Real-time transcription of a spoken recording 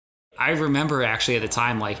I remember actually at the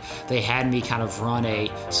time, like they had me kind of run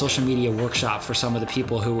a social media workshop for some of the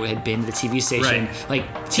people who had been to the TV station. Right.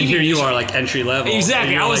 Like TV, and here you are, like entry level.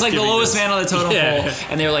 Exactly. I was like the lowest man on the totem Yeah. pole,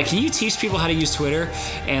 and they were like, "Can you teach people how to use Twitter?"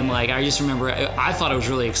 And like I just remember, I thought it was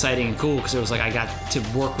really exciting and cool because it was like I got to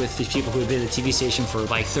work with these people who had been at the TV station for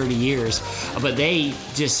like 30 years, but they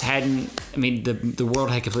just hadn't. I mean, the world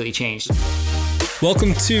had completely changed.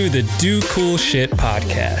 Welcome to the Do Cool Shit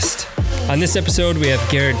podcast. On this episode, we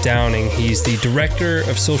have Garrett Downing. He's the director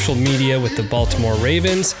of social media with the Baltimore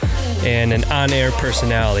Ravens and an on-air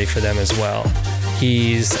personality for them as well.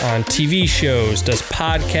 He's on TV shows, does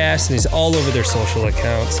podcasts, and he's all over their social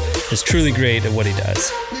accounts. He's truly great at what he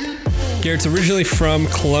does. Garrett's originally from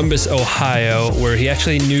Columbus, Ohio, where he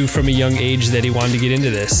actually knew from a young age that he wanted to get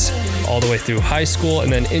into this, all the way through high school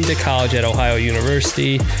and then into college at Ohio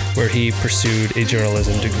University, where he pursued a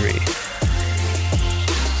journalism degree.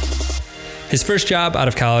 His first job out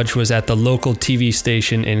of college was at the local TV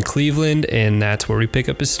station in Cleveland, and that's where we pick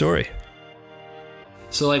up his story.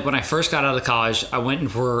 So like when I first got out of college, I went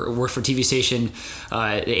and worked for TV station,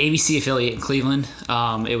 the ABC affiliate in Cleveland.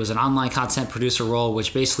 It was an online content producer role,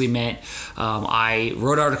 which basically meant I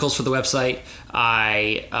wrote articles for the website.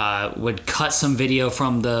 I would cut some video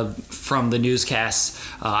from the newscasts.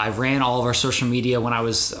 I ran all of our social media when I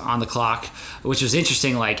was on the clock, which was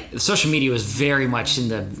interesting. Like social media was very much in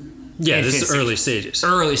the this is early stages.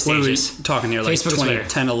 What are we talking here? Like Facebook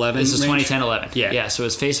 2010, 11? This is range? 2010, 11. Yeah. So it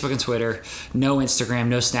was Facebook and Twitter, no Instagram,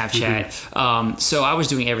 no Snapchat. Mm-hmm. So I was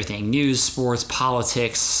doing everything: news, sports,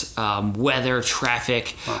 politics, weather,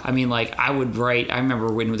 traffic. Wow. I mean, like I would write. I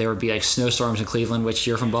remember when there would be like snowstorms in Cleveland, which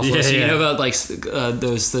you're from Buffalo, so you know about like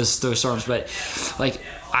those storms. But like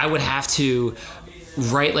I would have to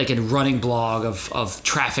write like a running blog of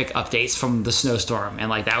traffic updates from the snowstorm, and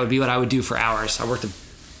like that would be what I would do for hours. I worked a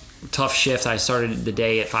tough shift. I started the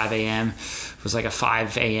day at 5 a.m. It was like a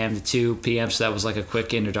 5 a.m. to 2 p.m. So that was like a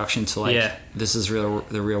quick introduction to like this is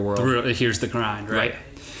the real world. Here's the grind, right?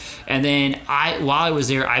 And then while I was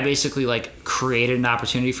there, I basically like created an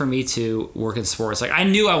opportunity for me to work in sports. Like I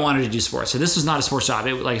knew I wanted to do sports. So this was not a sports job.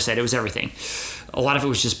 Like I said, it was everything. A lot of it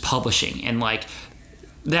was just publishing, and like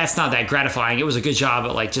that's not that gratifying. It was a good job,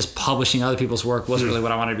 but like just publishing other people's work wasn't really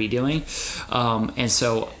what I wanted to be doing. And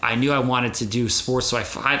so I knew I wanted to do sports. So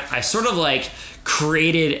I sort of like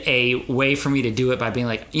created a way for me to do it by being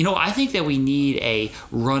like, I think that we need a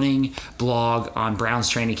running blog on Browns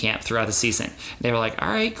training camp throughout the season. And they were like, all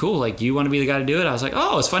right, cool. Like, you want to be the guy to do it? I was like,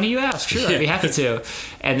 oh, it's funny you ask. Sure, I'd be happy to.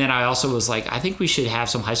 And then I also was like, I think we should have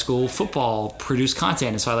some high school football produced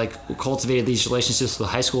content. And so I like cultivated these relationships with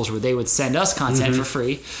high schools where they would send us content for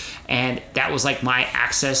free. And that was like my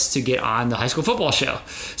access to get on the high school football show.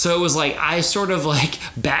 So it was like I sort of like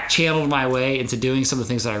back channeled my way into doing some of the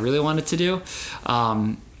things that I really wanted to do.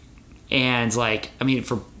 And like, I mean,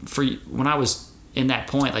 for when I was in that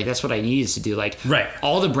point, like that's what I needed to do. Like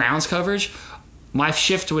all the Browns coverage, my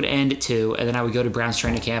shift would end at 2, and then I would go to Browns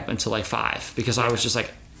training camp until like 5 because I was just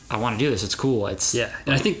like, I want to do this. It's cool. And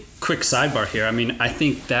I think quick sidebar here. I mean, I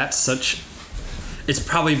think that's it's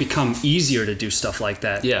probably become easier to do stuff like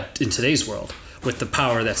that in today's world with the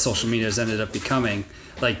power that social media has ended up becoming.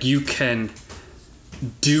 Like you can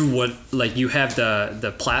do what, like you have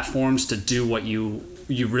the platforms to do what you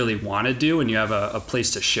really want to do, and you have a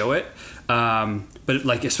place to show it. But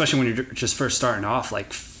like, especially when you're just first starting off,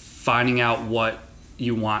 like finding out what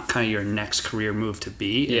you want kind of your next career move to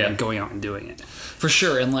be and then going out and doing it. For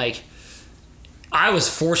sure. And like, I was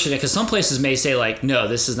fortunate because some places may say like, no,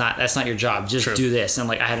 that's not your job. Just do this. And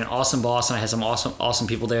like, I had an awesome boss, and I had some awesome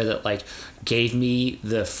people there that like gave me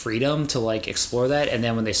the freedom to like explore that. And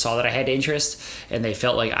then when they saw that I had interest and they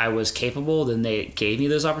felt like I was capable, then they gave me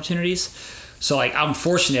those opportunities. So like, I'm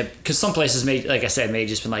fortunate because some places may, like I said, may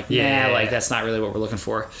just been like, like that's not really what we're looking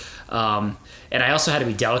for. And I also had to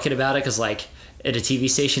be delicate about it because like, at a TV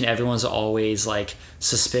station, everyone's always like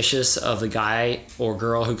suspicious of the guy or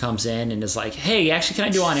girl who comes in and is like, hey, actually, can I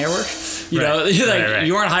do on-air work? You know, like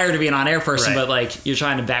you weren't hired to be an on-air person, but like you're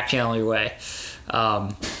trying to back channel your way.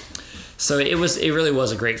 So it really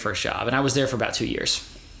was a great first job, and I was there for about 2 years.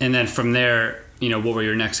 And then from there, what were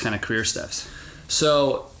your next kind of career steps?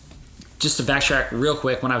 So just to backtrack real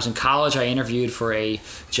quick, when I was in college, I interviewed for a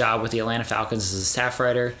job with the Atlanta Falcons as a staff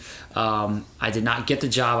writer. I did not get the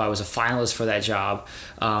job. I was a finalist for that job.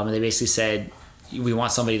 And they basically said, we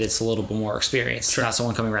want somebody that's a little bit more experienced, not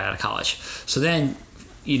someone coming right out of college. So then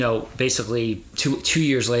basically two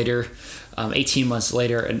years later, 18 months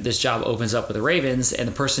later, and this job opens up with the Ravens, and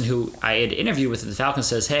the person who I had interviewed with the Falcons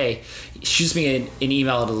says, hey, shoots me an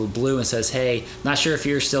email out of the blue and says, hey, not sure if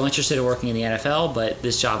you're still interested in working in the NFL, but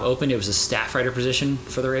this job opened. It was a staff writer position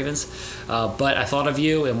for the Ravens. But I thought of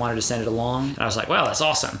you and wanted to send it along. And I was like, wow, that's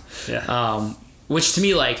awesome. Yeah. Which to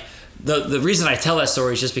me, like, the reason I tell that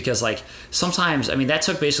story is just because, like, sometimes, I mean, that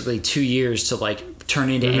took basically 2 years to, like, turn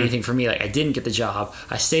into anything for me. Like, I didn't get the job.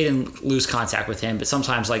 I stayed in loose contact with him, but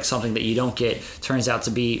sometimes, like, something that you don't get turns out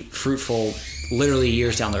to be fruitful literally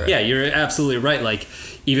years down the road. Yeah, you're absolutely right. Like,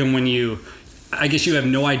 even when I guess you have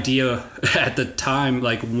no idea at the time,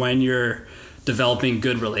 like, when you're developing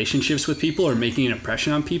good relationships with people or making an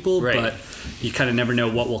impression on people, right. But you kind of never know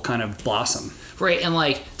what will kind of blossom. Right, and,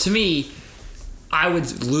 like, to me, I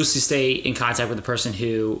would loosely stay in contact with the person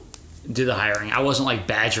who did the hiring. I wasn't, like,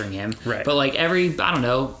 badgering him. Right. But, like, every,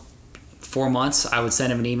 4 months, I would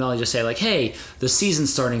send him an email and just say, like, hey, the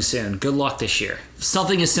season's starting soon. Good luck this year.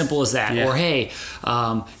 Something as simple as that. Yeah. Or, hey,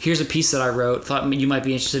 here's a piece that I wrote. Thought you might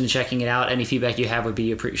be interested in checking it out. Any feedback you have would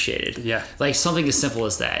be appreciated. Yeah. Like, something as simple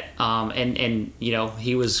as that. And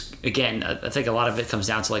he was, again, I think a lot of it comes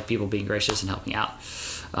down to, like, people being gracious and helping out,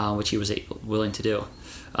 which he was willing to do.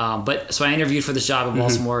 But so I interviewed for this job in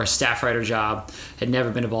Baltimore, a staff writer job. Had never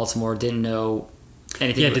been to Baltimore, didn't know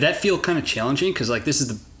anything. Yeah, did that feel kind of challenging? Because, like, this is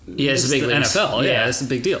the it's a big NFL. Yeah, it's a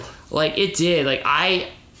big deal. Like, it did. Like,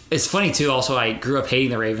 it's funny too. Also, I grew up hating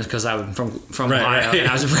the Ravens because I'm from Ohio and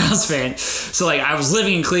I was a Browns fan. So, like, I was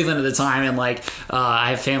living in Cleveland at the time, and, like,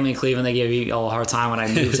 I have family in Cleveland. They gave me all a hard time when I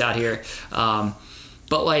moved out here.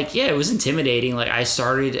 But, like, yeah, it was intimidating. Like, I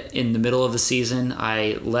started in the middle of the season.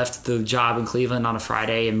 I left the job in Cleveland on a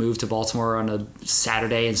Friday and moved to Baltimore on a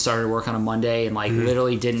Saturday and started work on a Monday, and, like,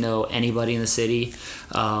 literally didn't know anybody in the city.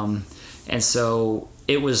 And so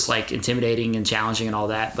it was, like, intimidating and challenging and all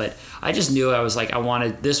that. But I just knew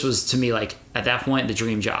this was, to me, like, at that point, the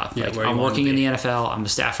dream job. Yeah, like, I'm working in the NFL. I'm a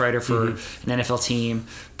staff writer for an NFL team,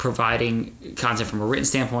 providing content from a written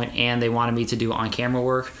standpoint, and they wanted me to do on-camera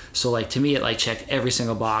work. So, like, to me, it, like, checked every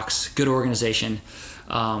single box. Good organization.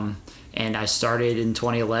 And I started in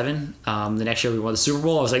 2011. The next year we won the Super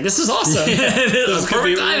Bowl. I was like, this is awesome. This is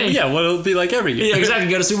perfect timing. Yeah, what it'll be like every year. Yeah, exactly.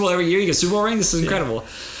 You go to Super Bowl every year. You get a Super Bowl ring. This is incredible.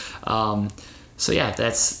 So yeah,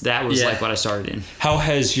 that was like what I started in. How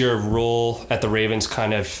has your role at the Ravens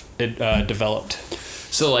kind of developed?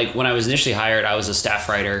 So, like, when I was initially hired, I was a staff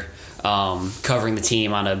writer, covering the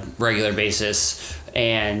team on a regular basis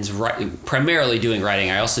and primarily doing writing.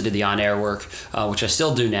 I also did the on-air work, which I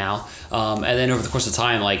still do now. And then over the course of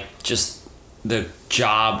time, like, just the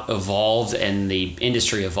job evolved and the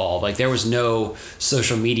industry evolved. Like, there was no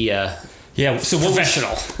social media. Yeah, so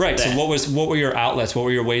professional. Right. Then. So what were your outlets? What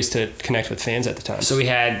were your ways to connect with fans at the time? So we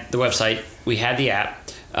had the website, we had the app,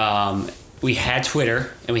 we had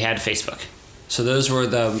Twitter, and we had Facebook. So those were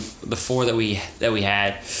the four that we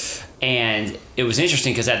had. And it was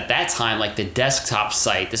interesting because at that time, like, the desktop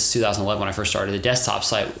site, this is 2011 when I first started, the desktop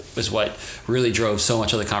site was what really drove so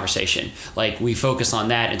much of the conversation. Like, we focused on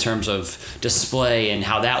that in terms of display and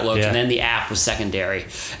how that looked, and then the app was secondary.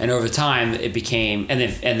 And over time, it became, and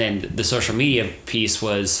then the social media piece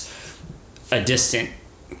was a distant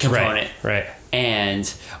component. Right.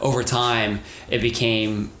 And over time,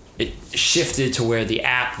 it shifted to where the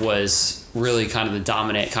app was really kind of the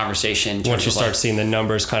dominant conversation. Once you start seeing the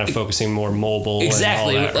numbers kind of focusing more mobile.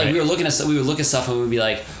 Exactly. And all that, like, right? we would look at stuff and we'd be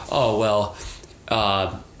like, oh, well,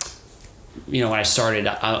 when I started,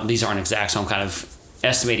 these aren't exact, so I'm kind of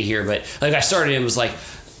estimating here, but, like, I started, it was like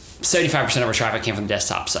 75% of our traffic came from the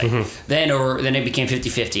desktop site. Then it became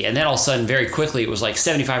 50-50. And then all of a sudden, very quickly, it was like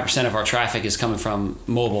 75% of our traffic is coming from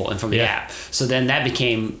mobile and from the app. So then that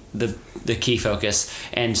became the key focus,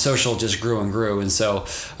 and social just grew and grew. And so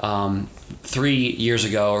 3 years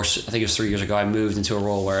ago, or I think it was 3 years ago, I moved into a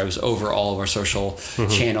role where I was over all of our social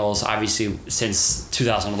channels. Obviously, since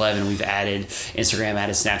 2011, we've added Instagram,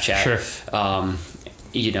 added Snapchat. Sure.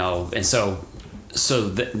 And so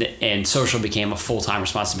and social became a full-time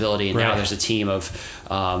responsibility, and now there's a team of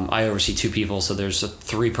I oversee 2 people, so there's a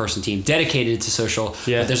 3-person team dedicated to social.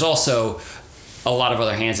 But there's also a lot of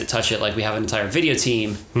other hands that touch it. Like, we have an entire video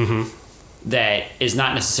team that is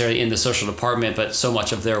not necessarily in the social department, but so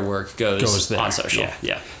much of their work goes there on social.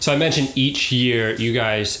 Yeah. So I mentioned each year you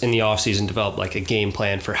guys in the off season develop, like, a game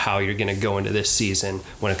plan for how you're going to go into this season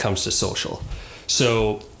when it comes to social.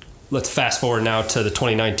 So let's fast forward now to the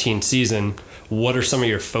 2019 season. What are some of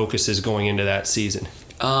your focuses going into that season?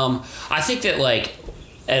 I think that, like,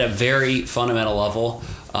 at a very fundamental level,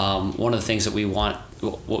 one of the things that we want,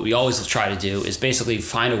 what we always try to do, is basically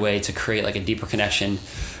find a way to create, like, a deeper connection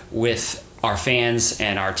with our fans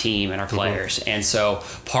and our team and our players. And so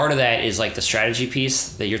part of that is like the strategy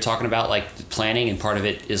piece that you're talking about, like planning, and part of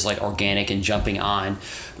it is like organic and jumping on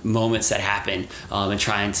moments that happen, and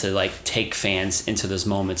trying to like take fans into those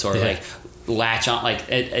moments, or like latch on. Like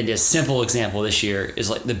a simple example this year is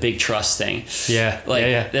like the big trust thing.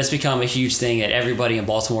 That's become a huge thing that everybody in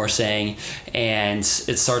Baltimore is saying, and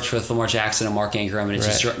it starts with Lamar Jackson and Mark Ingram, and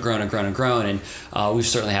it's just grown and grown and grown, and we've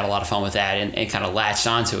certainly had a lot of fun with that, and kind of latched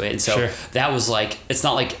onto it. And so that was like, it's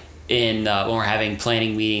not like when we're having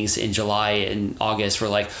planning meetings in July and August, we're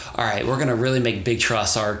like, all right, we're going to really make Big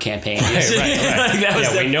Trust our campaign.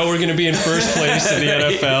 Right. We know we're going to be in first place in the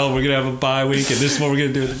NFL. We're going to have a bye week, and this is what we're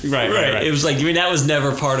going to do. Right. It was like, that was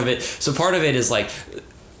never part of it. So part of it is like,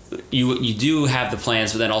 you do have the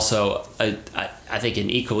plans, but then also I think an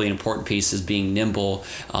equally important piece is being nimble,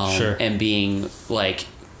 and being like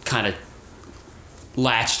kind of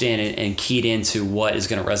latched in and keyed into what is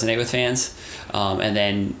going to resonate with fans, and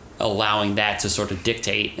then allowing that to sort of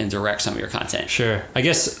dictate and direct some of your content. Sure. I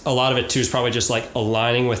guess a lot of it too is probably just like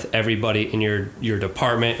aligning with everybody in your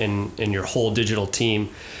department and your whole digital team,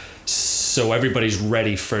 so everybody's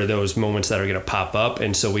ready for those moments that are going to pop up,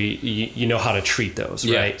 and so you know how to treat those,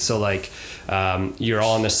 right? So like you're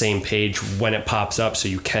all on the same page when it pops up, so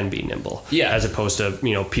you can be nimble, as opposed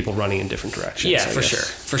to people running in different directions.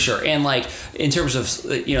 For sure. And like in terms of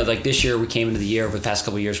like this year, we came into the year, over the past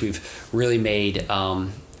couple of years, we've really made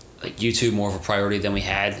like YouTube more of a priority than we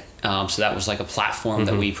had. So that was like a platform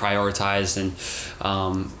that we prioritized,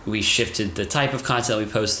 and we shifted the type of content we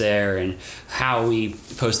post there and how we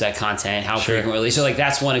post that content, how frequently. So like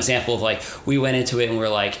that's one example of like, we went into it and we're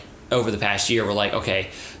like, over the past year, we're like,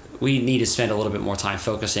 okay, we need to spend a little bit more time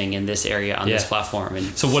focusing in this area on this platform. And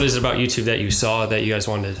so what is it about YouTube that you saw that you guys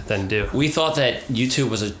wanted to then do? We thought that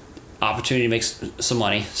YouTube was an opportunity to make some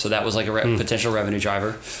money. So that was like a potential revenue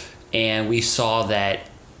driver. And we saw that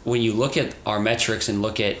when you look at our metrics and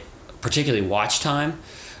look at particularly watch time,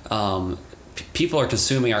 people are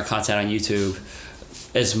consuming our content on YouTube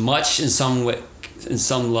as much in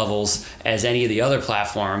some levels as any of the other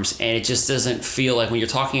platforms, and it just doesn't feel like, when you're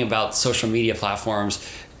talking about social media platforms,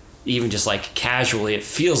 even just like casually, it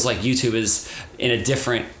feels like YouTube is in a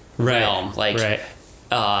different realm.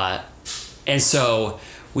 And so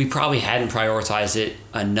we probably hadn't prioritized it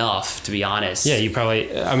enough, to be honest. Yeah,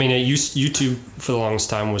 YouTube for the longest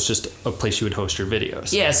time was just a place you would host your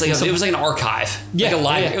videos. Yeah, it's like it was like an archive.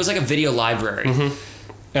 It was like a video library.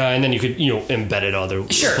 And then you could embed it other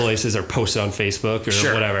places or post it on Facebook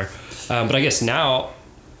or whatever. But I guess now,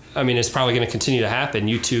 it's probably going to continue to happen.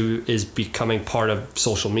 YouTube is becoming part of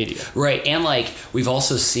social media. Right, and like we've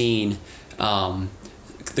also seen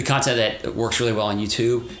the content that works really well on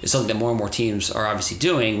YouTube is something that more and more teams are obviously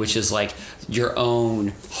doing, which is like your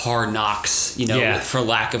own Hard Knocks, for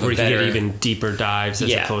lack of a better... Where you get even deeper dives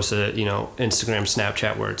as opposed to, Instagram,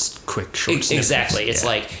 Snapchat, where it's quick, short snippets. Exactly. It's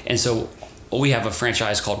like... And so we have a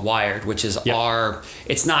franchise called Wired, which is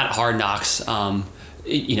it's not Hard Knocks,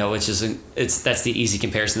 which is that's the easy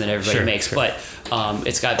comparison that everybody makes, but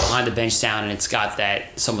it's got behind the bench sound, and it's got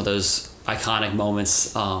some of those iconic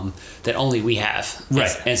moments that only we have,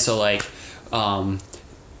 and so like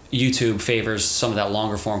YouTube favors some of that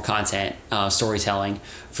longer form content, storytelling,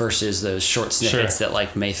 versus those short snippets that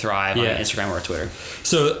like may thrive on Instagram or Twitter.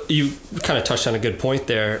 So you kind of touched on a good point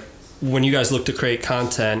there. When you guys look to create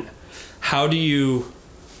content, how do you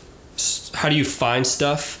find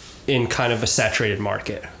stuff in kind of a saturated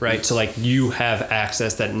market, right? So like you have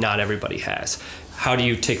access that not everybody has. How do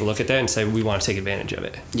you take a look at that and say, we want to take advantage of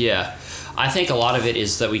it? Yeah. I think a lot of it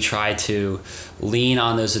is that we try to lean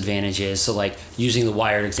on those advantages. So like using the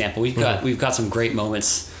Wired example, we've got some great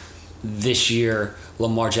moments this year.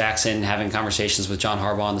 Lamar Jackson having conversations with John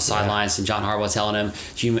Harbaugh on the sidelines, and John Harbaugh telling him,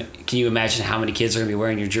 can you imagine how many kids are going to be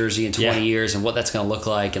wearing your jersey in 20 years and what that's going to look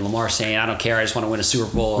like? And Lamar saying, I don't care, I just want to win a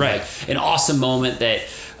Super Bowl. Right. Like, an awesome moment that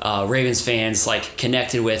Ravens fans like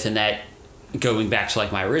connected with, and that going back to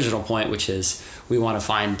like my original point, which is we want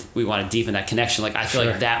to deepen that connection. Like I feel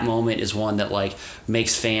like that moment is one that like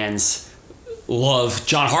makes fans love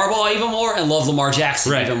John Harbaugh even more and love Lamar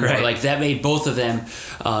Jackson even more. Like that made both of them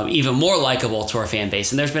even more likable to our fan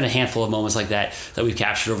base. And there's been a handful of moments like that we've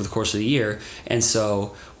captured over the course of the year. And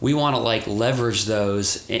so we want to like leverage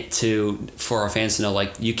those for our fans to know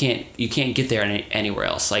like you can't get there anywhere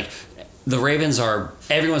else. Like the Ravens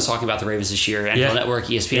everyone's talking about the Ravens this year. NFL Network,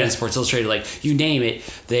 ESPN, Sports Illustrated, like you name it,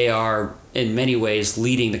 they are in many ways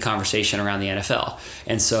leading the conversation around the NFL.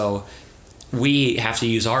 And so we have to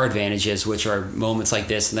use our advantages, which are moments like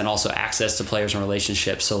this, and then also access to players and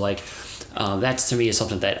relationships. So like That to me is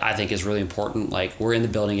something that I think is really important. Like, we're in the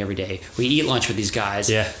building every day. We eat lunch with these guys.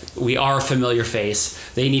 Yeah. We are a familiar face.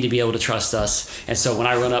 They need to be able to trust us. And so when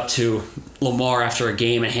I run up to Lamar after a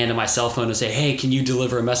game and hand him my cell phone and say, hey, can you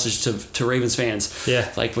deliver a message to Ravens fans? Yeah.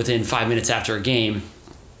 Like, within 5 minutes after a game,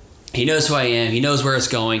 he knows who I am. He knows where it's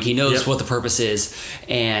going. He knows what the purpose is.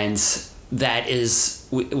 And that is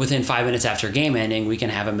within 5 minutes after a game ending, we can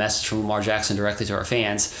have a message from Lamar Jackson directly to our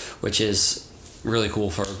fans, which is really cool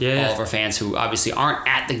for all of our fans who obviously aren't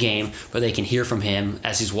at the game, but they can hear from him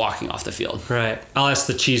as he's walking off the field. Right. I'll ask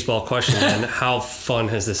the cheese ball question then. How fun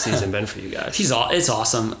has this season been for you guys? It's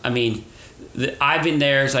awesome. I mean, I've been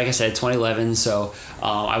there, like I said, 2011. So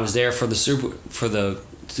I was there for the Super Bowl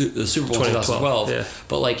in 2012. Yeah.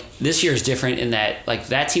 But like, this year is different in that, like,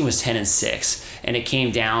 that team was 10-6, and it came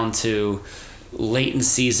down to late in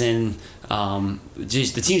season.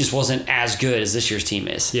 The team just wasn't as good as this year's team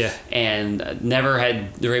is. Yeah. And never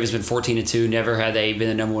had the Ravens been 14-2. Never had they been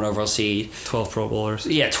the number one overall seed. 12 Pro Bowlers.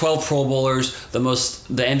 Yeah, 12 Pro Bowlers. The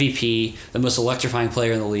MVP, the most electrifying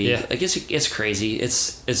player in the league. Yeah. Like, it's crazy.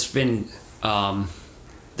 It's been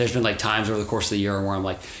there's been like times over the course of the year where I'm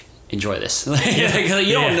like, enjoy this.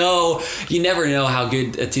 You don't know. You never know how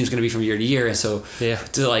good a team's going to be from year to year. And so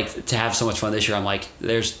to have so much fun this year, I'm like,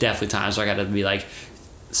 there's definitely times where I got to be like,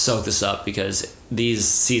 soak this up, because these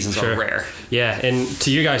seasons are rare. Yeah, and to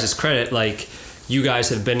you guys' credit, like, you guys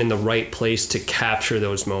have been in the right place to capture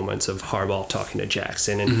those moments of Harbaugh talking to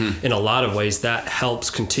Jackson, and in a lot of ways that helps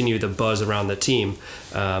continue the buzz around the team,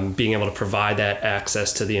 being able to provide that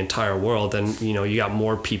access to the entire world. And you got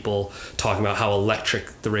more people talking about how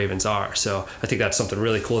electric the Ravens are, so I think that's something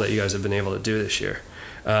really cool that you guys have been able to do this year.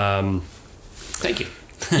 Thank you.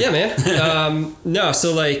 Yeah, man. No,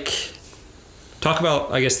 so like, talk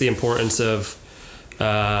about, I guess, the importance of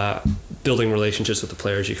building relationships with the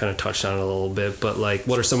players. You kind of touched on it a little bit, but like,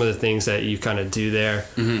 what are some of the things that you kind of do there,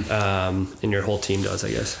 and your whole team does, I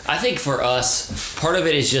guess? I think for us, part of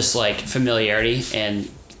it is just like familiarity and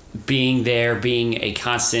being there, being a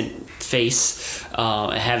constant face,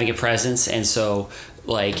 having a presence. And so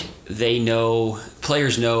like,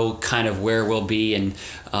 players know kind of where we'll be, and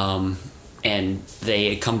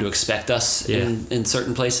they come to expect us in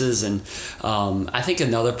certain places. And I think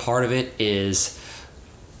another part of it is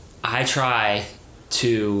I try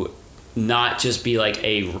to not just be like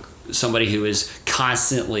somebody who is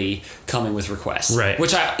constantly coming with requests, right?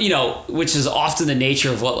 Which is often the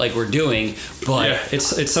nature of what like we're doing. But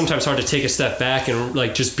it's sometimes hard to take a step back and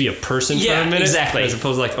like just be a person for a minute, exactly, as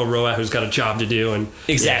opposed to like a Roa who's got a job to do. And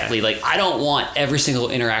like, I don't want every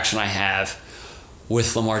single interaction I have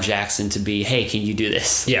with Lamar Jackson to be, hey, can you do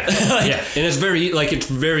this? Yeah. And it's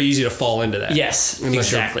very easy to fall into that. Yes,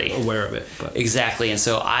 exactly. You're aware of it. But. Exactly. And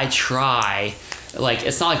so I try, like,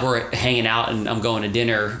 it's not like we're hanging out and I'm going to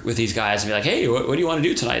dinner with these guys and be like, hey, what do you want to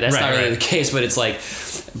do tonight? That's not really the case, but it's like,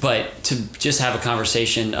 but to just have a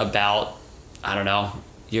conversation about, I don't know,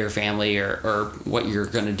 your family or what you're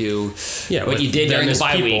going to do, what you did during the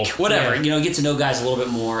bye week, whatever, get to know guys a little bit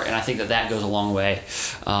more. And I think that goes a long way.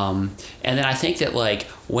 And then I think that like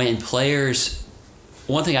when players,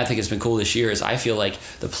 one thing I think has been cool this year is I feel like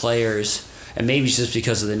the players, and maybe it's just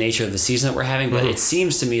because of the nature of the season that we're having, but it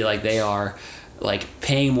seems to me like they are like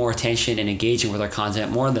paying more attention and engaging with our content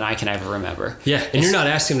more than I can ever remember. Yeah. And you're not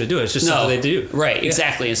asking them to do it. It's just something they do. Right.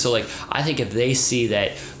 Exactly. And so like, I think if they see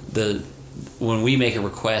that when we make a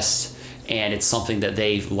request and it's something that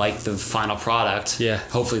they like the final product,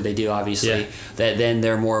 hopefully they do, obviously, that then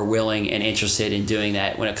they're more willing and interested in doing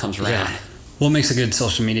that when it comes around. Yeah. What makes a good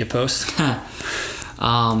social media post?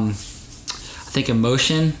 I think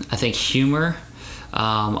emotion. I think humor.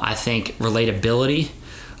 I think relatability.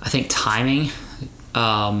 I think timing.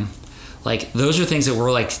 Like, those are things that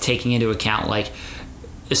we're like taking into account. Like,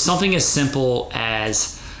 it's something as simple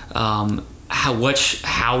as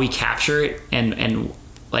how we capture it, and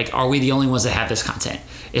like, are we the only ones that have this content?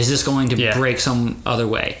 Is this going to break some other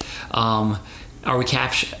way? Are we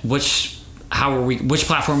which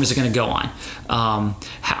platform is it going to go on?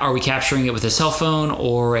 Are we capturing it with a cell phone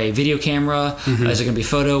or a video camera? Is it going to be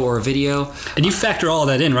photo or a video? And you factor all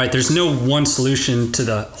that in, right? There's no one solution to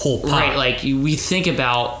the whole pot. Right, like we think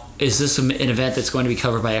about, is this an event that's going to be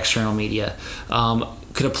covered by external media?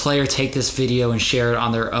 Could a player take this video and share it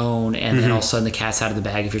on their own, and then all of a sudden the cat's out of the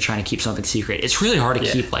bag if you're trying to keep something secret? It's really hard to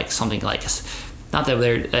keep like something like this. Not that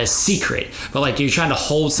they're a secret, but like you're trying to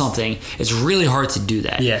hold something. It's really hard to do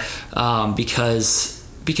that.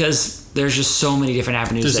 Because there's just so many different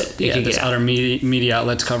avenues that it can get out. Other media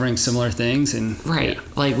outlets covering similar things, and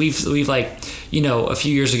like we've like, a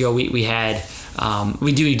few years ago we had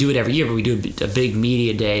we do it every year, but we do a big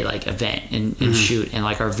media day like event and shoot, and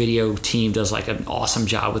like our video team does like an awesome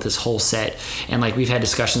job with this whole set. And like we've had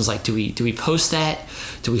discussions like, do we post that?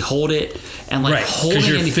 Do we hold it? And like because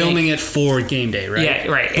you're filming it for game day, right? Yeah,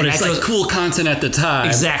 right. But and it's like cool content at the time,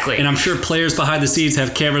 exactly. And I'm sure players behind the scenes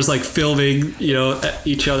have cameras like filming,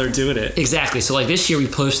 each other doing it. Exactly. So like this year we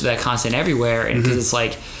posted that content everywhere, and because it's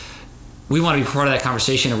like, we want to be part of that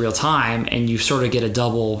conversation in real time, and you sort of get a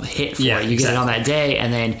double hit for it. You get it on that day,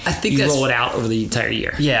 and then you roll it out over the entire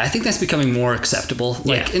year. Yeah, I think that's becoming more acceptable.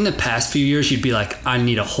 Like in the past few years, you'd be like, I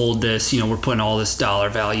need to hold this. We're putting all this dollar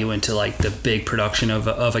value into like the big production of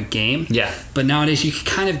a game. Yeah. But nowadays, you can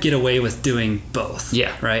kind of get away with doing both.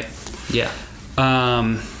 Yeah. Right? Yeah.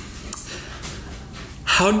 How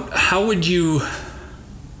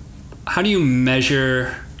do you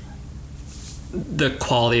measure the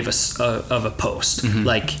quality of a post?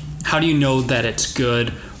 Like, how do you know that it's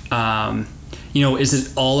good? Is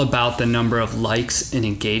it all about the number of likes and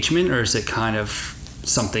engagement, or is it kind of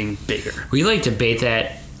something bigger? We like debate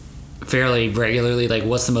that fairly regularly. Like,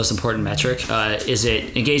 what's the most important metric? Is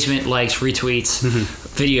it engagement, likes, retweets,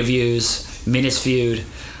 video views, minutes viewed?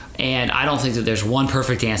 And I don't think that there's one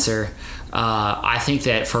perfect answer. I think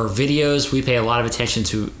that for videos, we pay a lot of attention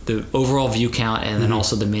to the overall view count and then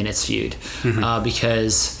also the minutes viewed,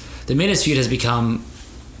 because the minutes viewed has become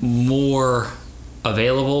more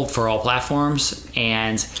available for all platforms,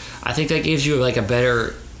 and I think that gives you like a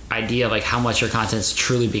better idea of like how much your content's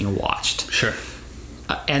truly being watched. Sure.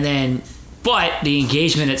 And then, but the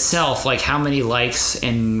engagement itself, like how many likes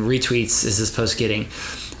and retweets is this post getting?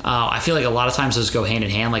 I feel like a lot of times those go hand in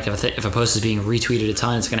hand. Like if a post is being retweeted a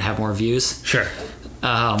ton, it's going to have more views. Sure.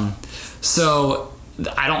 So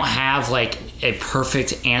I don't have like a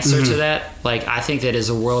perfect answer to that. Like I think that as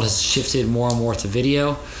the world has shifted more and more to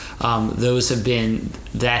video,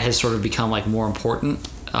 that has sort of become like more important.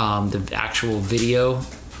 The actual video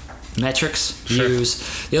metrics,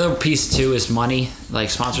 views. The other piece too is money, like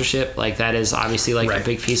sponsorship. Like that is obviously like a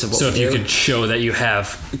big piece of what we do. So if you could show that you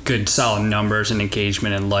have good solid numbers and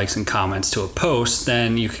engagement and likes and comments to a post,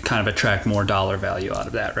 then you could kind of attract more dollar value out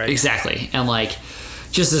of that, right? Exactly. And like,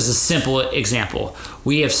 just as a simple example,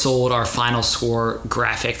 we have sold our final score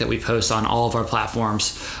graphic that we post on all of our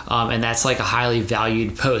platforms, and that's like a highly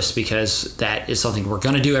valued post because that is something we're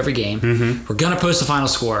going to do every game. We're going to post a final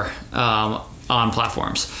score on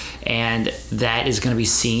platforms, and that is going to be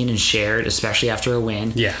seen and shared, especially after a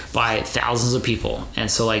win, by thousands of people.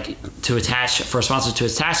 And so like for a sponsor to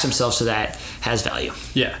attach themselves to that has value.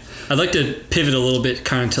 Yeah. I'd like to pivot a little bit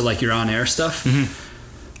kind of to like your on-air stuff.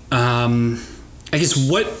 I guess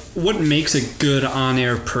what makes a good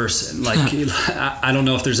on-air person? Like, I don't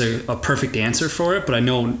know if there's a perfect answer for it, but I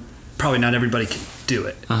know probably not everybody can do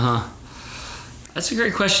it. That's a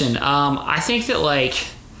great question. I think that like...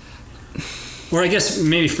 Or I guess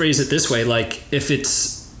maybe phrase it this way, like if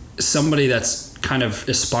it's somebody that's kind of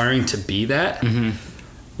aspiring to be that,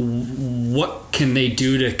 what can they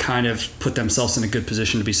do to kind of put themselves in a good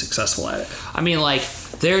position to be successful at it? I mean, like,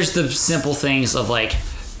 there's the simple things of like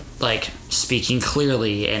speaking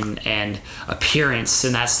clearly and appearance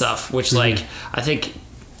and that stuff, which like I think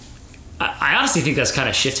I honestly think that's kind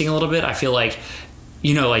of shifting a little bit. I feel like,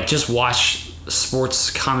 like just watch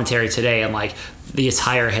sports commentary today and like the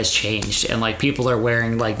attire has changed and like people are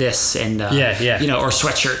wearing like this and or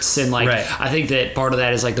sweatshirts and like I think that part of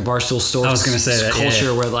that is like the Barstool Sports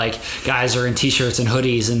culture where like guys are in t-shirts and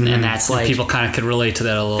hoodies and that's like, and people kind of could relate to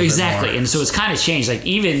that a little bit more. And so it's kind of changed, like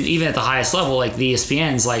even at the highest level, like the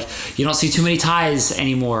ESPN's, like you don't see too many ties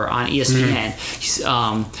anymore on ESPN.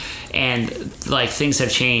 And like things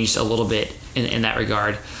have changed a little bit in that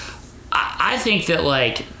regard. I think that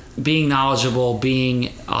like being knowledgeable,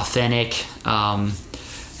 being authentic,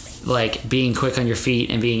 like being quick on your feet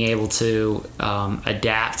and being able to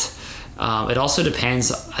adapt. It also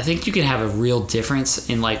depends. I think you can have a real difference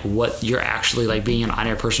in like what you're actually like being an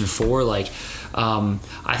on-air person for. Like,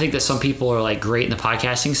 I think that some people are like great in the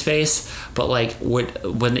podcasting space, but like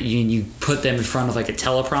when you put them in front of like a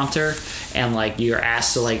teleprompter and like you're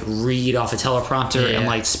asked to like read off a teleprompter and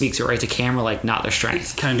like speak to right to camera, like not their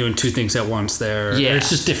strength. Kind of doing two things at once there. Yeah, it's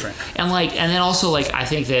just different. And then also like I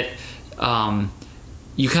think that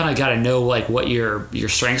you kind of got to know like what your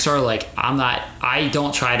strengths are. Like I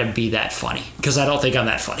don't try to be that funny because I don't think I'm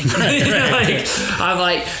that funny. Like, I'm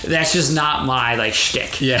like, that's just not my like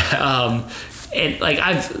shtick. Yeah. And like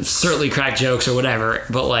I've certainly cracked jokes or whatever,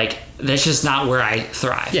 but like that's just not where I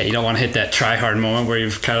thrive. Yeah, you don't want to hit that try hard moment where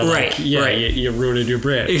you've kind of you ruined your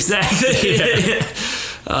brand. Exactly.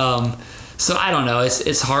 So I don't know.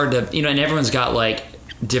 It's hard to and everyone's got like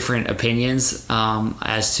different opinions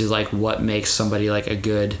as to like what makes somebody like a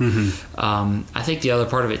good. I think the other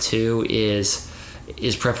part of it too is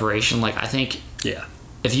preparation. Like I think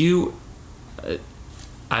if you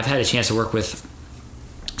I've had a chance to work with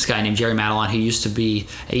this guy named Jerry Madelon, who used to be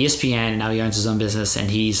at ESPN and now he owns his own business, and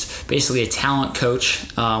he's basically a talent coach,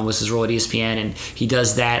 was his role at ESPN, and he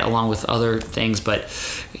does that along with other things. But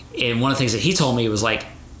and one of the things that he told me was like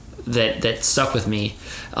that stuck with me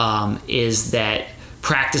is that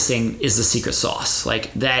practicing is the secret sauce.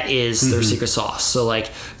 Like that is their secret sauce. So like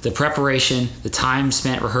the preparation, the time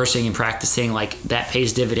spent rehearsing and practicing, like that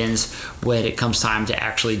pays dividends when it comes time to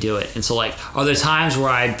actually do it. And so like, are there times where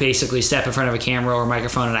I basically step in front of a camera or a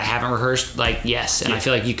microphone and I haven't rehearsed? Like, yes. And I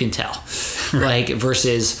feel like you can tell. Like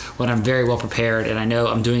versus when I'm very well prepared and I know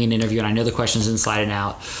I'm doing an interview and I know the questions inside and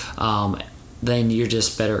out, then you're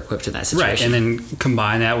just better equipped in that situation. Right, and then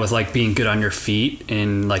combine that with like being good on your feet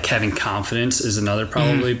and like having confidence is another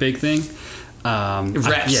probably big thing.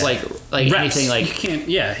 Reps, like reps. Anything like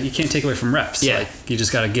you can't take away from reps. Yeah, like, you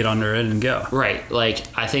just got to get under it and go. Right, like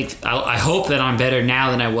I think I hope that I'm better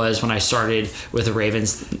now than I was when I started with the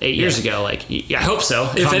Ravens 8 years ago. Like I hope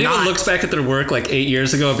so. If anyone looks back at their work like 8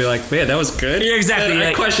 years ago, I'll be like, man, that was good. Yeah, exactly.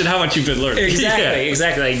 I question how much you've been learning.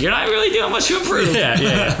 Exactly. Like, you're not really doing much to improve.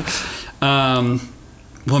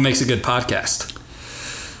 What makes a good podcast?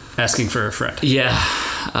 Asking for a friend. Yeah.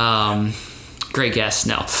 Great guess.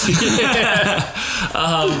 No.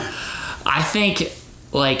 I think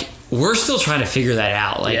like we're still trying to figure that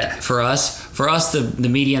out. Like for us, the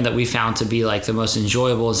medium that we found to be like the most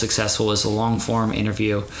enjoyable and successful is a long form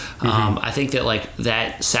interview. I think that like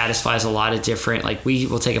that satisfies a lot of different, like we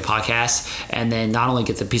will take a podcast and then not only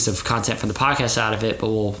get the piece of content from the podcast out of it,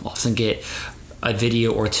 but we'll often get a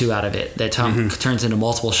video or two out of it that turns into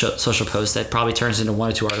multiple social posts that probably turns into 1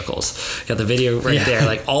 or 2 articles. Got the video right there.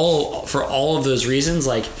 Like for all of those reasons,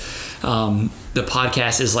 like the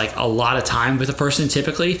podcast is like a lot of time with a person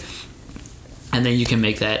typically, and then you can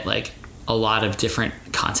make that like a lot of different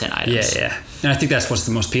content items. And I think that's what's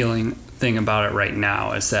the most appealing thing about it right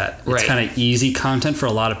now is that it's kind of easy content for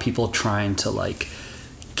a lot of people trying to like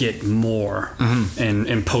get more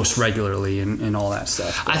and post regularly and all that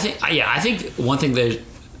stuff. I think one thing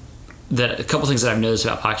that a couple things that I've noticed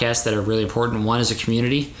about podcasts that are really important. One is a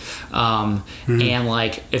community, and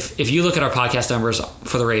like if you look at our podcast numbers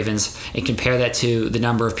for the Ravens and compare that to the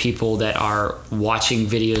number of people that are watching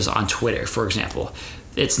videos on Twitter, for example,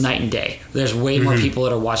 it's night and day. There's way more people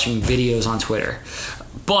that are watching videos on Twitter,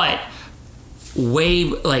 but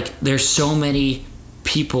there's so many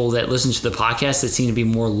people that listen to the podcast that seem to be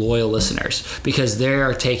more loyal listeners because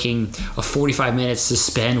they're taking a 45 minutes to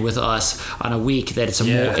spend with us on a week that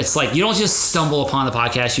it's like you don't just stumble upon the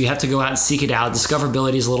podcast. You have to go out and seek it out.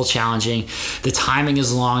 Discoverability is a little challenging. The timing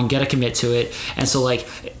is long. Got to commit to it. And so like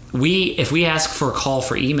if we ask for a call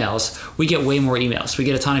for emails, we get way more emails. We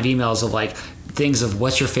get a ton of emails of like things of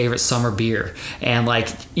what's your favorite summer beer and like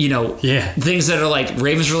things that are like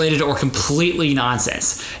Ravens related or completely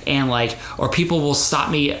nonsense, and like or people will stop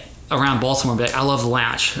me around Baltimore and be like, I love the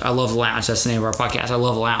lounge. That's the name of our podcast. I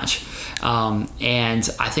love the lounge. And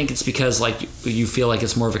I think it's because like you feel like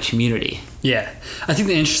it's more of a community. I think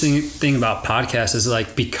the interesting thing about podcasts is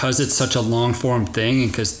like because it's such a long form thing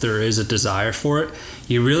and because there is a desire for it,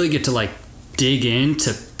 you really get to like dig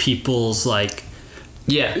into people's like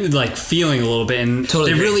feeling a little bit, and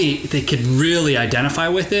they could really identify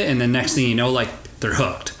with it, and the next thing you know, like they're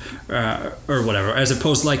hooked or whatever, as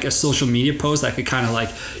opposed to like a social media post that could kind of like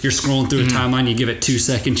you're scrolling through a timeline, you give it 2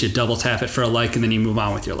 seconds, you double tap it for a like, and then you move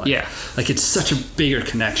on with your life. Like it's such a bigger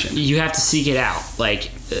connection. You have to seek it out,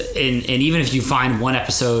 like and even if you find one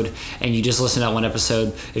episode and you just listen to that one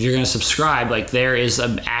episode, if you're going to subscribe, like there is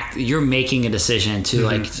you're making a decision to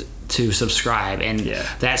like to subscribe, and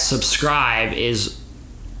that subscribe is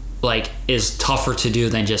tougher to do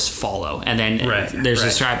than just follow. And then there's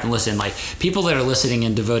subscribe and listen. Like people that are listening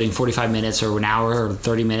and devoting 45 minutes or an hour or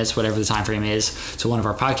 30 minutes, whatever the time frame is, to one of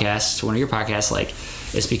our podcasts, to one of your podcasts, like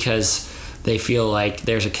it's because they feel like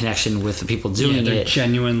there's a connection with the people doing they're it.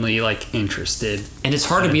 Genuinely like interested. And it's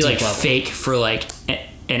hard to be like level. Fake for like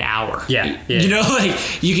an hour. You know,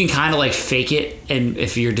 like you can kind of like fake it, and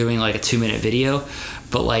if you're doing like a 2-minute video,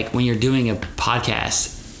 but like when you're doing a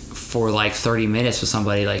podcast for like 30 minutes with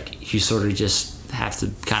somebody, like you sort of just have to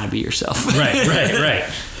kind of be yourself. Right.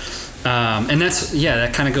 And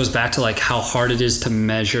that kind of goes back to like how hard it is to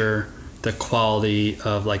measure the quality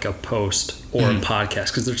of like a post or a podcast,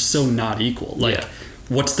 because they're so not equal. Like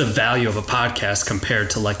what's the value of a podcast compared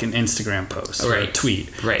to like an Instagram post or a tweet?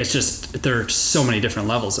 It's just there are so many different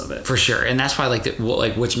levels of it. For sure. And that's why like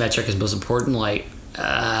which metric is most important. Like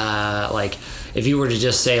like if you were to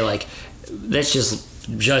just say like, let's just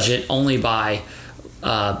judge it only by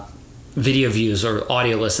video views or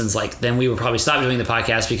audio listens, like then we would probably stop doing the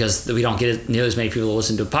podcast because we don't get nearly as many people to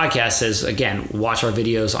listen to a podcast as, again, watch our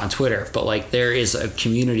videos on Twitter. But like there is a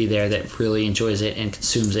community there that really enjoys it and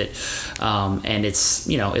consumes it, and it's,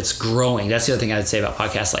 you know, it's growing. That's the other thing I'd say about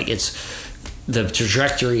podcasts. Like the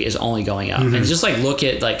trajectory is only going up. Mm-hmm. And just like look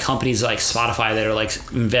at like companies like Spotify that are like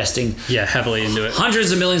investing heavily into it,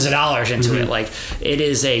 hundreds of millions of dollars into it. Like it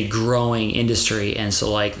is a growing industry, and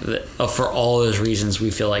so like for all those reasons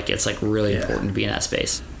we feel like it's like really important to be in that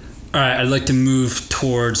space. All right, I'd like to move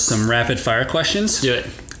towards some rapid fire questions. Do it.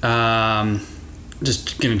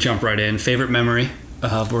 Just gonna jump right in. Favorite memory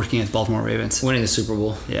of working at the Baltimore Ravens? Winning the Super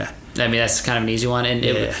Bowl. Yeah. I mean, that's kind of an easy one. And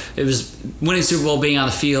it was winning Super Bowl, being on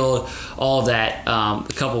the field, all of that.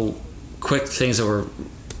 A couple quick things that were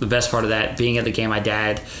the best part of that, being at the game. My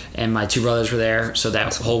dad and my two brothers were there, so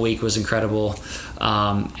that whole week was incredible.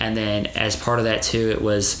 And then as part of that, too, it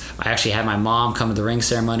was I actually had my mom come to the ring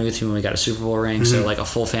ceremony with me when we got a Super Bowl ring, so like a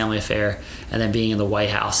full family affair. And then being in the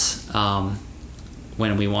White House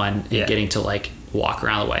when we won, getting to like walk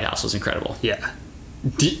around the White House was incredible. Yeah.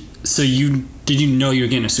 Did you know you were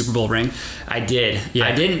getting a Super Bowl ring? I did. Yeah.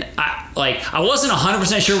 I didn't. I wasn't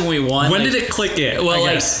 100% sure when we won. When did it click in? Well,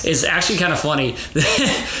 it's actually kind of funny.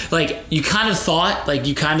 Like you kind of thought, like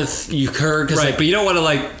you heard, cause right? Like, but you don't want to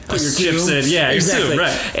like put your chips in. Yeah, exactly. Assume,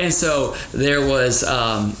 right? And so there was,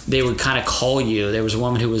 they would kind of call you. There was a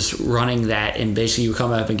woman who was running that, and basically you would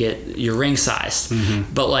come up and get your ring sized.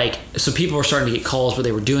 Mm-hmm. But like, so people were starting to get calls, but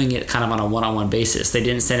they were doing it kind of on a one-on-one basis. They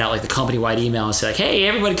didn't send out like the company-wide email and say like, "Hey,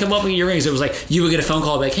 everybody, come up and get your rings." It was like you would get a phone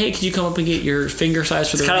call like, "Hey, could you come up and get your finger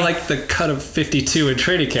size for the ring?" It's kind of like the cut of 52 in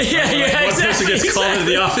training camp. Yeah, right? yeah, one person gets called into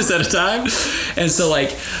the office at a time. And so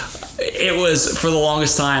like it was for the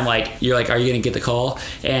longest time like you're like, are you gonna get the call?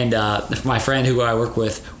 And my friend who I work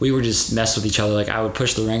with, we would just mess with each other. Like I would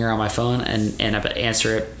push the ringer on my phone and I would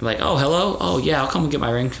answer it like, "Oh, hello, oh yeah, I'll come and get my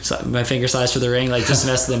ring, my finger size for the ring." Like just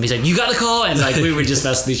mess with him. He's like, "You got the call?" And like we would just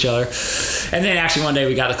mess with each other. And then actually one day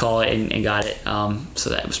we got the call and got it. So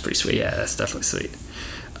that was pretty sweet. Yeah, that's definitely sweet.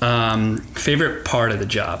 Favorite part of the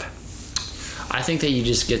job? I think that you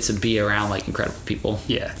just get to be around like incredible people.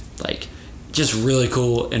 Yeah. Like just really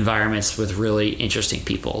cool environments with really interesting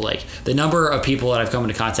people. Like the number of people that I've come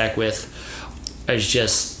into contact with is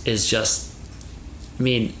just I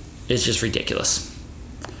mean, it's just ridiculous.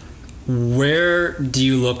 Where do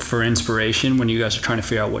you look for inspiration when you guys are trying to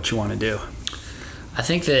figure out what you want to do? I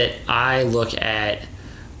think that I look at,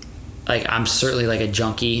 like, I'm certainly like a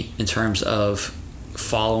junkie in terms of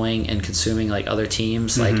following and consuming like other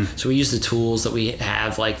teams. Like, so we use the tools that we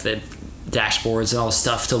have, like the dashboards and all the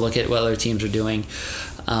stuff to look at what other teams are doing.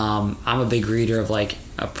 I'm a big reader of like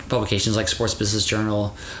publications like Sports Business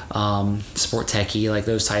Journal, Sport Techie, like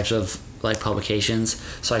those types of like publications.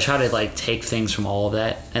 So I try to like take things from all of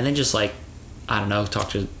that and then just like, I don't know,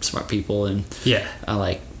 talk to smart people and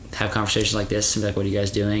like have conversations like this and be like, what are you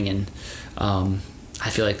guys doing? And I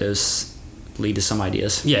feel like those lead to some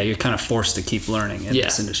ideas. Yeah, you're kind of forced to keep learning in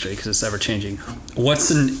this industry because it's ever changing.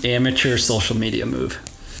 What's an amateur social media move?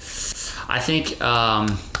 I think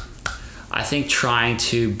trying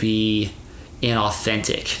to be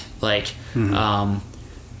inauthentic, like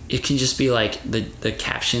it can just be like the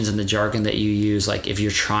captions and the jargon that you use, like if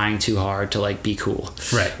you're trying too hard to like be cool.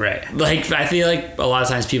 Right. Like I feel like a lot of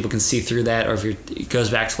times people can see through that, or if it goes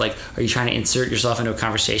back to like, are you trying to insert yourself into a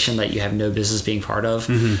conversation that you have no business being part of?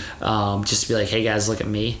 Just to be like, hey guys, look at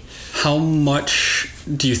me. How much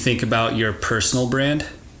do you think about your personal brand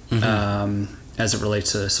as it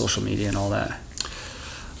relates to social media and all that?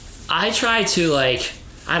 I try to like,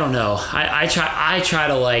 I don't know. I try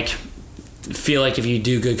to like feel like if you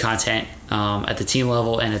do good content at the team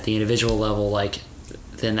level and at the individual level, like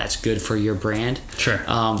then that's good for your brand. Sure.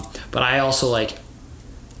 But I also like,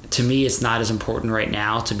 to me, it's not as important right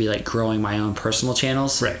now to be like growing my own personal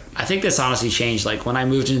channels. Right. I think this honestly changed. Like when I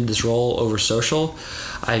moved into this role over social,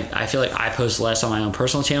 I feel like I post less on my own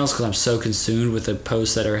personal channels because I'm so consumed with the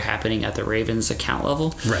posts that are happening at the Ravens account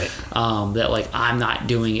level. Right. That like I'm not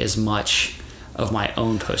doing as much of my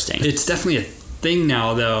own posting. It's definitely a thing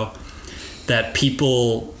now, though, that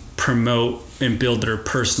people promote and build their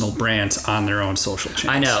personal brands on their own social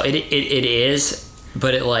channels. I know it is,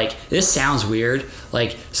 but it like, this sounds weird.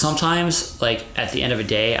 Like sometimes, like at the end of a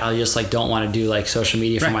day, I just like don't want to do like social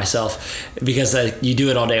media for myself because you do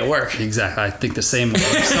it all day at work. Exactly, I think the same way.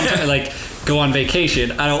 Sometimes like go on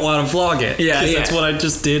vacation, I don't want to vlog it. Yeah, that's what I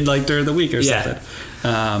just did like during the week or something.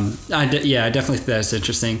 I definitely think that's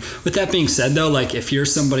interesting. With that being said, though, like if you're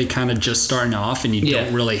somebody kind of just starting off and you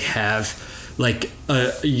don't really have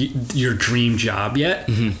your dream job yet,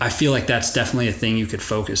 I feel like that's definitely a thing you could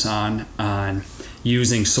focus on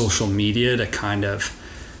using social media to kind of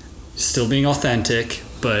still being authentic,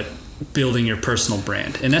 but building your personal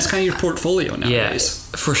brand. And that's kind of your portfolio nowadays.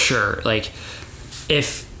 Yeah, for sure. Like,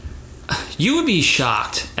 if you would be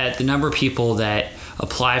shocked at the number of people that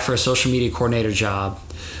apply for a social media coordinator job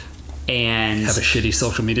and have a shitty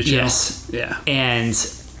social media channel. Yes. Yeah. And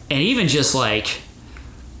even just like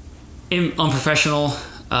unprofessional,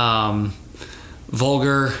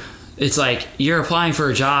 vulgar. It's like you're applying for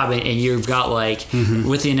a job and you've got like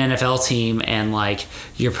with an NFL team, and like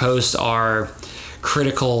your posts are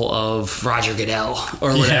critical of Roger Goodell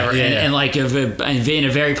or whatever, and like in a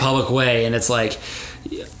very public way, and it's like,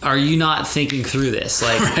 are you not thinking through this?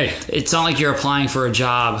 Like, it's not like you're applying for a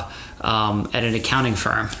job at an accounting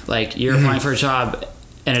firm. Like, you're applying for a job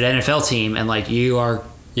at an NFL team, and like you are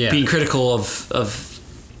being critical of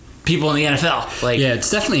people in the NFL. Like, yeah,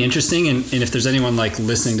 it's definitely interesting. And if there's anyone like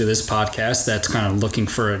listening to this podcast that's kind of looking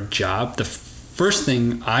for a job, the first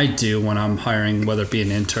thing I do when I'm hiring, whether it be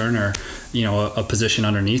an intern or, you know, a position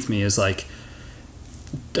underneath me, is like,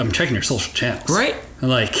 I'm checking your social channels. Right.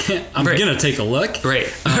 Like, I'm going to take a look. Right.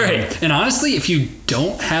 And honestly, if you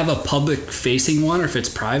don't have a public facing one, or if it's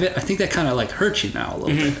private, I think that kind of like hurts you now a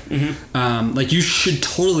little bit. Like, you should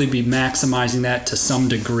totally be maximizing that to some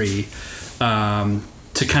degree,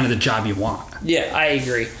 to kind of the job you want. Yeah, I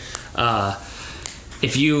agree.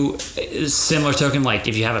 If you, similar token, like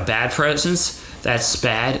if you have a bad presence, that's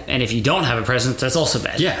bad, and if you don't have a presence, that's also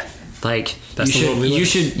bad. Yeah. Like, that's you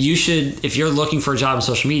should if you're looking for a job in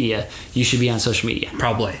social media, you should be on social media.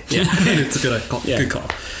 Probably. Yeah. It's a good call. Yeah. Good call.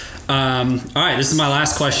 All right, this is my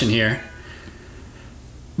last question here.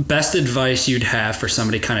 Best advice you'd have for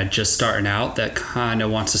somebody kind of just starting out that kind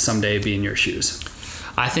of wants to someday be in your shoes?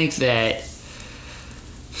 I think that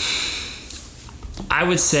I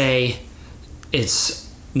would say it's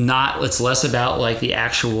less about like the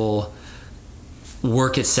actual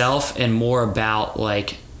work itself and more about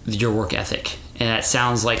like your work ethic. And that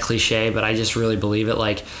sounds like cliche, but I just really believe it.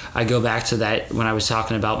 Like, I go back to that when I was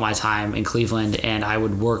talking about my time in Cleveland, and I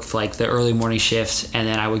would work like the early morning shift, and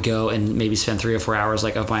then I would go and maybe spend 3 or 4 hours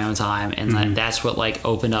like of my own time, and that's what like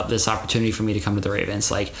opened up this opportunity for me to come to the Ravens.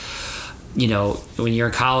 Like, you know, when you're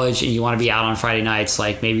in college and you want to be out on Friday nights,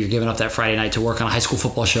 like maybe you're giving up that Friday night to work on a high school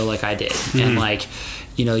football show like I did. And like,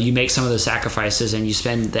 you know, you make some of those sacrifices and you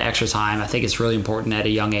spend the extra time. I think it's really important at a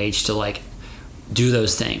young age to like do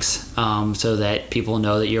those things, so that people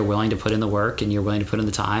know that you're willing to put in the work and you're willing to put in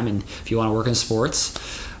the time. And if you want to work in sports,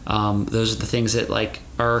 those are the things that like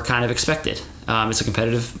are kind of expected. It's a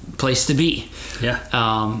competitive place to be. Yeah.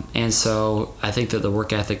 And so I think that the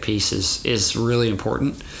work ethic piece is really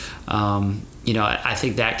important. You know, I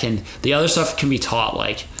think that the other stuff can be taught.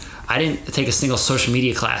 Like, I didn't take a single social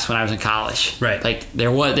media class when I was in college. Right. Like, they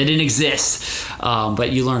didn't exist.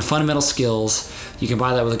 But you learn fundamental skills. You can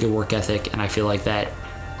buy that with a good work ethic, and I feel like that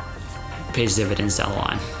pays dividends down the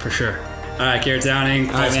line. For sure. All right, Garrett Downing,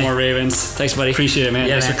 Baltimore Ravens. Thanks, buddy. Appreciate it, man.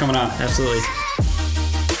 Yeah, Thanks for coming on. Absolutely.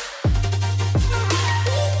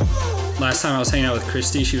 Last time I was hanging out with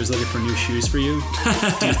Christy, she was looking for new shoes for you.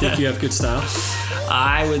 Do you think you have good style?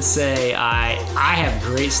 I would say I have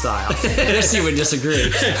great style. Christy would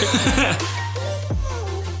disagree.